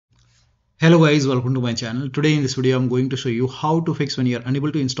Hello guys, welcome to my channel. Today in this video I'm going to show you how to fix when you're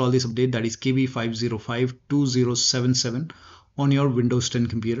unable to install this update, that is KB5052077 on your Windows 10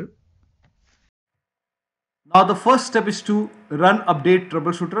 computer. Now the first step is to run update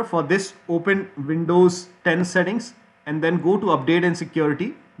troubleshooter. For this, open Windows 10 settings and then go to update and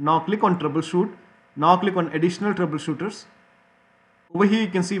security. Now click on troubleshoot. Now click on additional troubleshooters. Over here you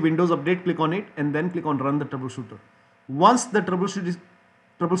can see Windows update, click on it and then click on run the troubleshooter. Once the troubleshoot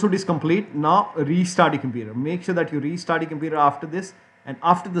is complete, now restart your computer. Make sure that you restart your computer after this, and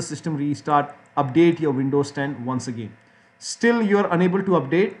after the system restart, update your Windows 10 once again. Still you are unable to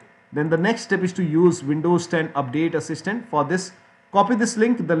update, then the next step is to use Windows 10 Update Assistant. For this, copy this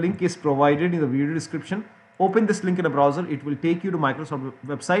link. The link is provided in the video description. Open this link in a browser. It will take you to Microsoft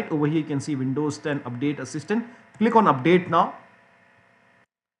website. Over here you can see Windows 10 Update Assistant. Click on update now.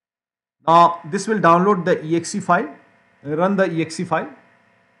 Now this will download the exe file. Run the exe file.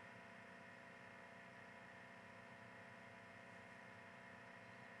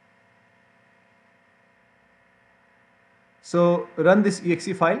 So run this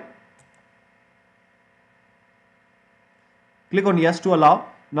exe file. Click on yes to allow.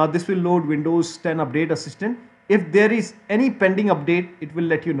 Now this will load Windows 10 Update Assistant. If there is any pending update, it will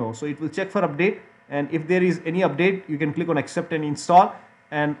let you know. So it will check for update, and if there is any update, you can click on accept and install.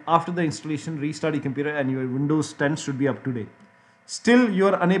 And after the installation, restart your computer and your Windows 10 should be up to date. Still you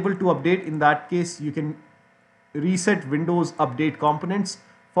are unable to update. In that case, you can reset Windows Update components.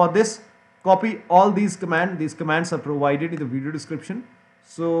 For this, copy all these commands. These commands are provided in the video description.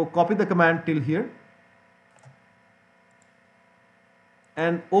 So copy the command till here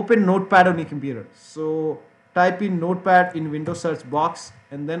and open Notepad on your computer. So type in Notepad in Windows search box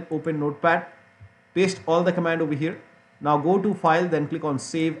and then open Notepad. Paste all the command over here. Now go to file, then click on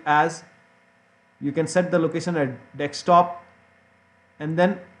save as. You can set the location at desktop and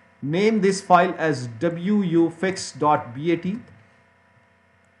then name this file as wuauserv.bat.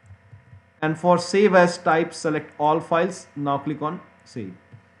 And for save as type, select all files. Now click on save.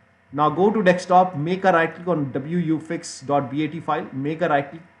 Now go to desktop, make a right click on wuauserv.bat file, make a right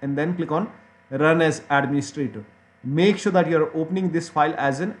click and then click on run as administrator. Make sure that you are opening this file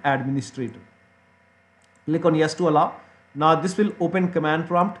as an administrator. Click on yes to allow. Now this will open command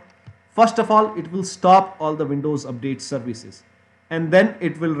prompt. First of all, it will stop all the Windows Update services and then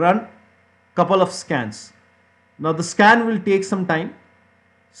it will run couple of scans. Now the scan will take some time.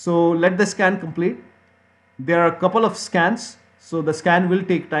 So let the scan complete. There are a couple of scans, so the scan will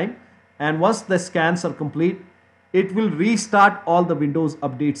take time, and once the scans are complete, it will restart all the Windows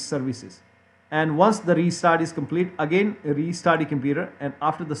Update services. And once the restart is complete, again restart your computer, and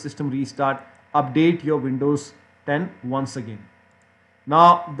after the system restart, update your Windows 10 once again.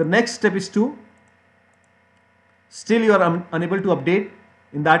 Now the next step is to, still you are unable to update.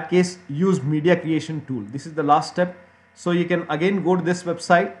 In that case, use media creation tool. This is the last step. So you can again go to this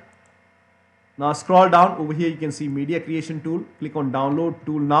website. Now scroll down. Over here you can see media creation tool. Click on download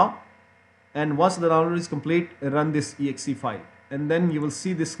tool now. And once the download is complete, run this exe file. And then you will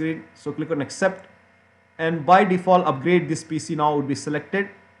see this screen. So click on accept. And by default, upgrade this PC now would be selected.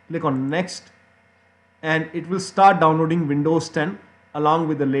 Click on next. And it will start downloading Windows 10 along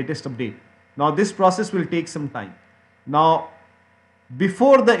with the latest update. Now this process will take some time. Now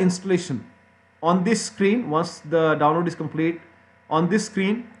before the installation, on this screen, once the download is complete, on this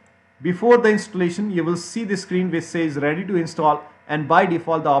screen, before the installation, you will see the screen which says ready to install, and by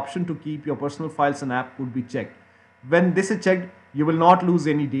default the option to keep your personal files and app would be checked. When this is checked, you will not lose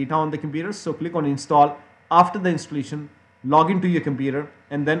any data on the computer. So click on install. After the installation, log into your computer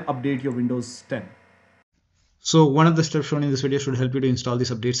and then update your Windows 10. So one of the steps shown in this video should help you to install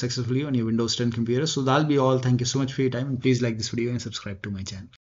this update successfully on your Windows 10 computer. So that'll be all. Thank you so much for your time, and please like this video and subscribe to my channel.